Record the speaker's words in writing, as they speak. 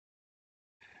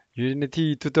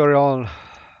Unity tutorial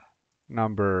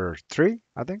number 3,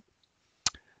 I think.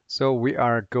 So we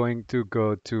are going to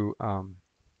go to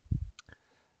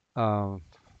uh,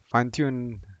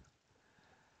 fine-tune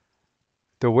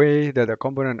the way that a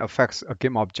component affects a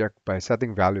game object by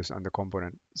setting values on the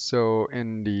component. So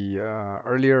in the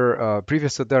earlier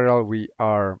previous tutorial, we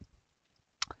are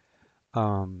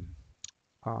um,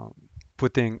 um,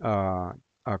 putting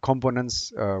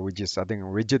components, which is I think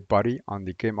rigid body on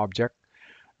the game object,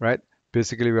 right?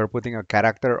 Basically, we are putting a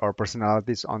character or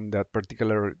personalities on that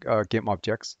particular game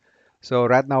objects. So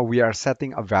right now we are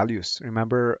setting a values.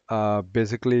 Remember,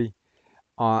 basically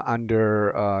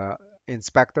under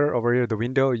inspector over here, the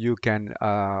window, you can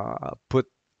put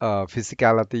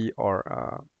physicality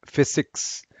or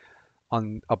physics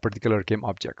on a particular game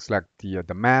objects like the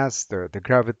mass, the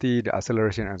gravity, the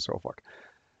acceleration, and so forth.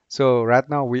 So right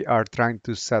now we are trying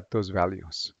to set those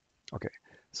values. Okay.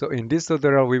 So in this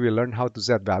tutorial, we will learn how to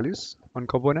set values on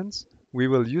components. We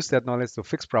will use that knowledge to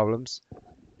fix problems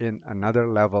in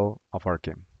another level of our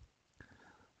game.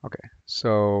 Okay.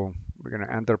 So we're going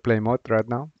to enter play mode right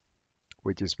now,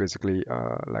 which is basically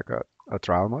like a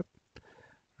trial mode,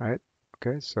 right?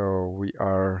 Okay. So we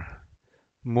are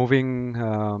moving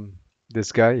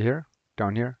this guy here,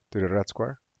 down here to the red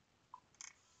square.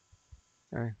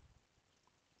 Okay.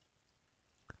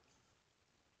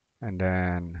 And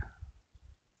then,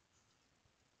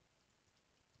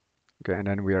 okay. And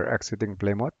then we are exiting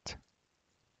play mode.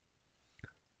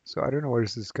 So I don't know what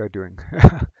is this guy doing.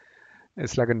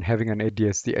 It's like having an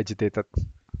ADSD agitated.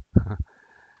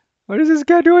 What is this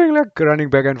guy doing? Like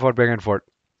running back and forth.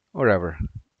 Whatever.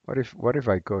 What if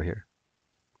I go here?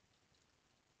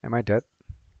 Am I dead?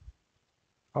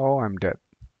 Oh, I'm dead.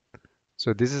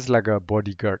 So this is like a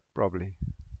bodyguard, probably.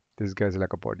 This guy's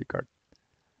like a bodyguard.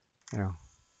 Yeah.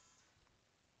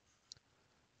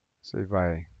 So if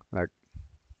I like,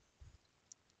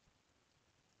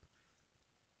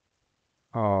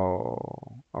 oh,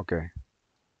 okay.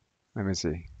 Let me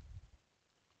see.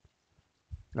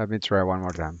 Let me try one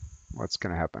more time. What's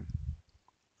gonna happen?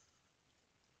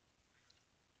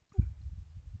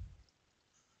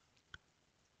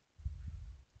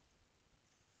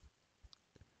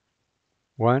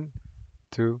 One,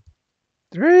 two,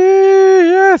 three.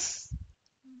 Yes.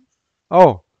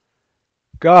 Oh,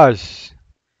 gosh.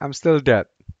 I'm still dead.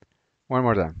 One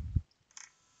more time.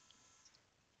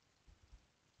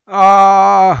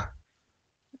 Ah.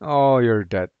 Oh, you're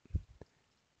dead.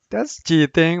 That's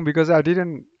cheating because I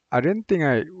didn't think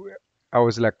I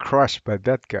was like crushed by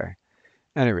that guy.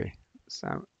 Anyway, so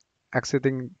I'm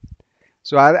exiting.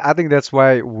 So I think that's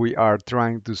why we are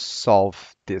trying to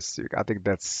solve this. I think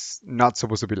that's not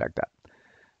supposed to be like that,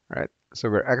 right? So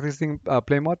we're exiting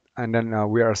play mode, and then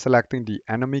we are selecting the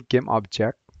enemy game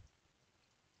object.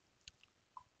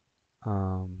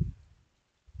 Um,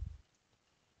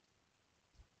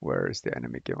 where is the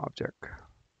enemy game object?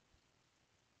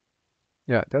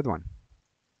 Yeah, that one.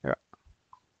 Yeah,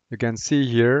 you can see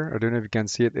here. I don't know if you can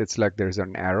see it. It's like there's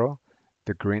an arrow,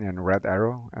 the green and red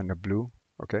arrow, and the blue.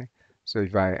 Okay. So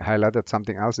if I highlighted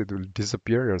something else, it will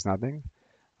disappear. There's nothing.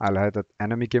 I highlighted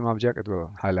enemy game object, it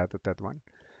will highlight that one.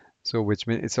 So which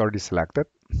means it's already selected.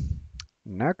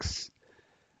 Next.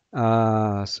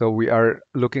 So we are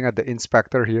looking at the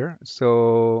inspector here.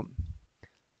 So,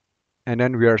 and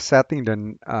then we are setting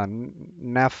the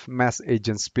nav mass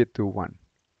agent speed to 1.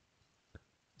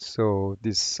 So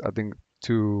this, I think,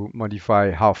 to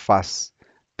modify how fast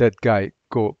that guy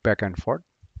go back and forth.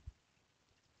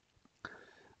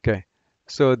 Okay.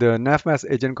 So the nav mass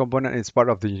agent component is part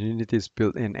of the Unity's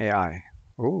built-in AI.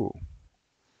 Oh,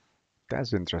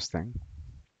 that's interesting.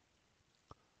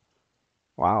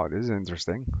 Wow, this is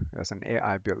interesting. There's an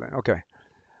AI built-in. Okay.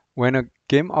 When a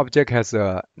game object has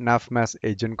a nav mass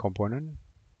agent component,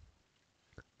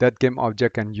 that game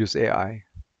object can use AI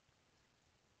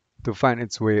to find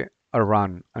its way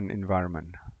around an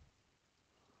environment.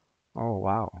 Oh,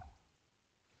 wow.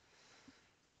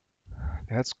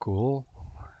 That's cool.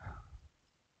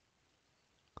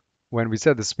 When we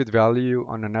set the speed value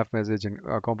on a nav mass agent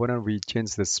component, we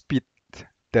change the speed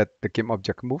that the game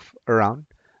object move around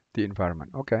the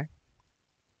environment. Okay,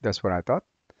 that's what I thought.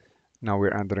 Now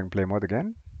we're entering play mode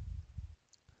again.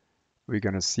 We're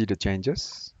gonna see the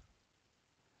changes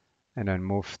and then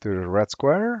move to the red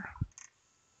square.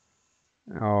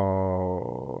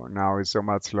 Oh, now it's so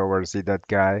much slower. See that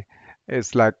guy?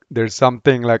 It's like there's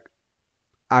something like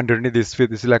underneath his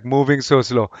feet. It's like moving so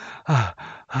slow.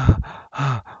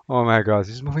 Oh my gosh,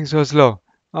 he's moving so slow.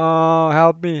 Oh,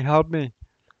 help me, help me.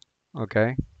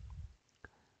 Okay,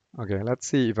 okay, let's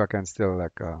see if I can still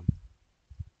like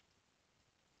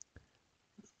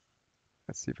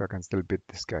Let's see if I can still beat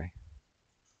this guy.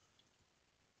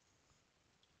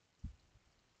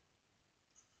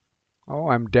 Oh,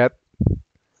 I'm dead.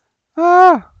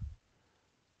 Ah!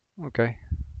 Okay.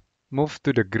 Move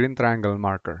to the green triangle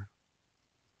marker.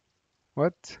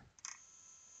 What?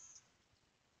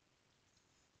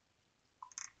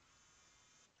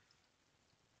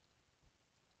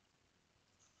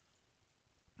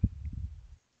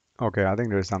 Okay, I think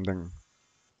there's something.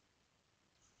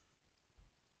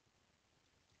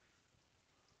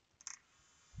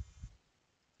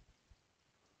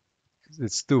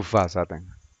 It's too fast, I think.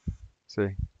 See?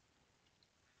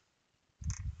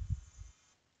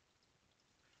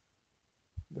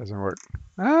 Doesn't work.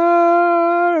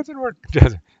 Ah, doesn't work.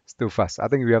 It's too fast. I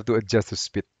think we have to adjust the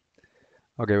speed.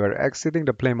 Okay, we're exiting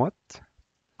the play mode.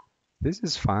 This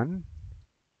is fun.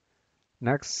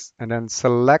 Next, and then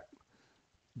select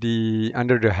the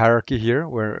under the hierarchy here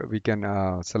where we can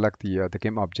select the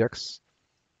game objects,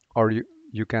 or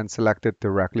you can select it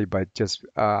directly by just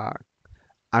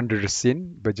under the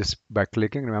scene, but just by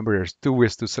clicking. Remember, there's two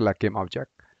ways to select game object,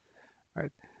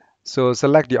 right? So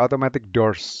select the automatic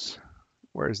doors.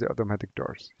 Where is the automatic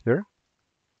doors? Here.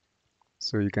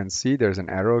 So you can see there's an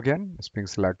arrow again. It's being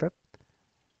selected.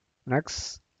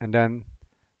 Next, and then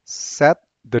set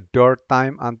the door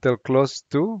time until close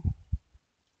to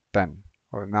 10.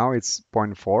 Well, now it's zero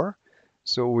point 0.4.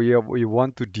 So we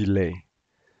want to delay.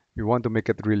 We want to make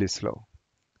it really slow.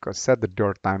 Because set the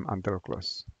door time until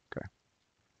close. Okay.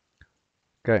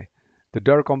 Okay. The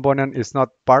door component is not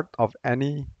part of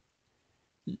any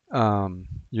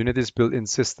Unity's built-in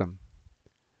system.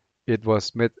 It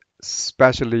was made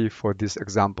specially for this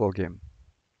example game.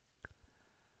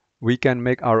 We can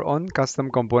make our own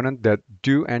custom component that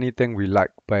do anything we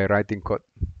like by writing code.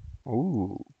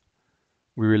 Ooh,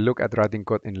 we will look at writing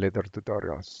code in later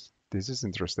tutorials. This is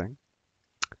interesting.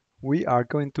 We are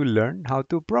going to learn how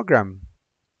to program,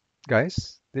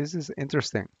 guys. This is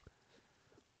interesting.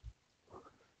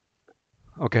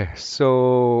 Okay,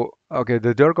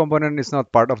 the door component is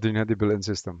not part of the Unity built-in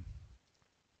system.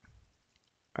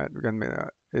 Right? We can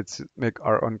make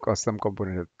our own custom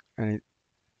component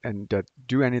and that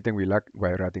do anything we like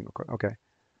by writing code. Okay,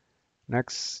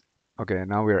 next. Okay,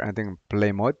 now we're entering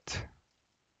play mode.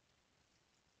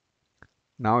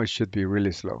 Now it should be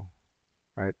really slow,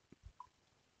 right?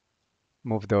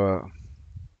 Move the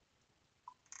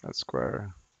that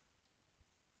square.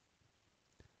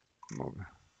 Move.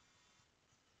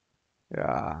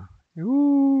 Yeah.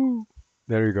 Ooh.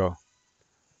 There you go.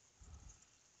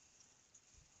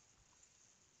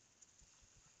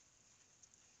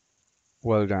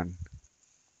 Well done.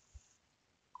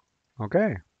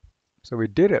 Okay, so we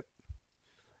did it.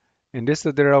 In this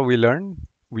tutorial,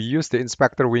 we use the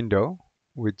inspector window,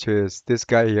 which is this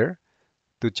guy here,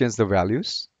 to change the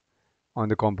values on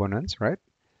the components, right?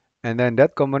 And then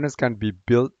that components can be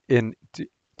built in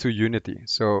to Unity.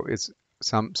 So it's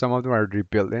some of them are already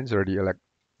built in, so already like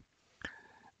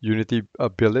Unity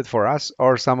build it for us,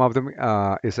 or some of them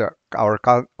is our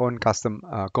own custom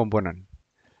component.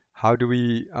 How do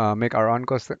we make our own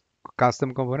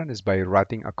custom component? Is by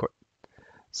writing a code.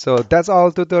 So that's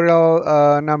all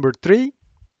tutorial number 3.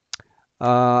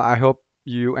 I hope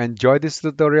you enjoyed this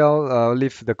tutorial.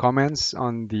 Leave the comments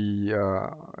on the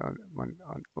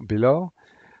below.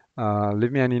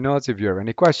 Leave me any notes if you have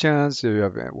any questions, if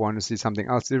you want to see something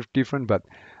else different. But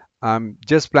I'm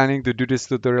just planning to do this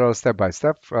tutorial step by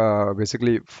step,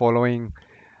 basically following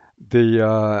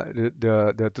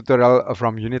the tutorial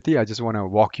from Unity. I just want to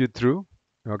walk you through.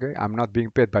 Okay, I'm not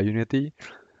being paid by Unity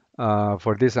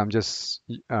for this. I'm just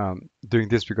doing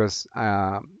this because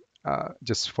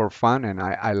just for fun, and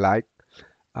I like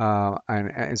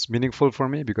and it's meaningful for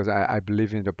me because I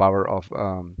believe in the power of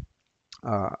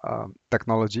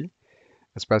technology,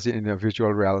 especially in the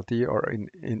virtual reality or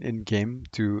in game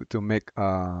to make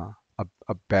a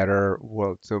better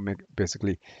world. So make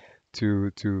basically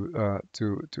to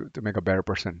make a better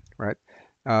person, right?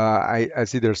 I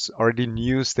see there's already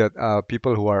news that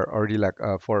people who are already like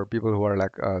for people who are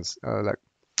like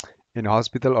in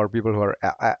hospital or people who are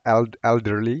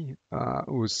elderly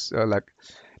who's like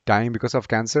dying because of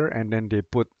cancer, and then they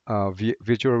put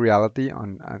virtual reality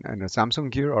on a Samsung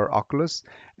Gear or Oculus,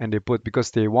 and they put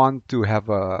because they want to have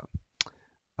a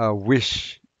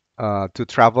wish to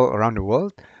travel around the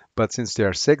world, but since they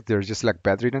are sick, they're just like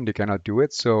bedridden, they cannot do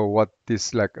it. So what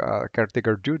this like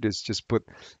caretaker do is just put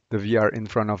the VR in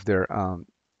front of their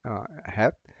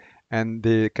head, and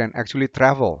they can actually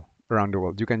travel around the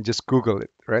world. You can just Google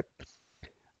it, right?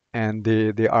 And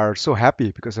they are so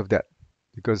happy because of that,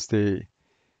 because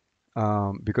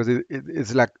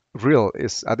it's like real.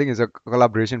 It's I think it's a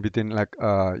collaboration between like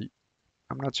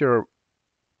I'm not sure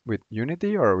with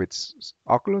Unity or with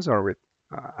Oculus or with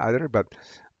either, but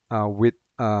with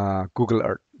Google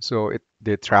Earth. So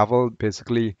they travel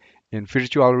basically in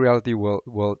virtual reality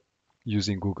world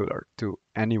using Google Earth to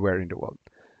anywhere in the world.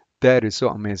 That is so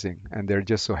amazing, and they're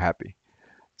just so happy.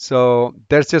 So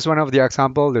that's just one of the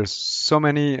example. There's so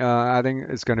many. I think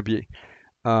it's going to be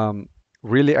um,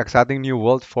 really exciting new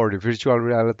world for the virtual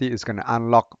reality. It's going to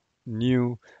unlock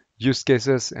new use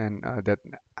cases and that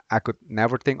I could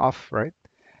never think of, right?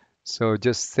 So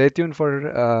just stay tuned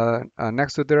for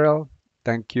next tutorial.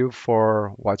 Thank you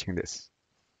for watching this.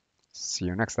 See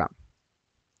you next time.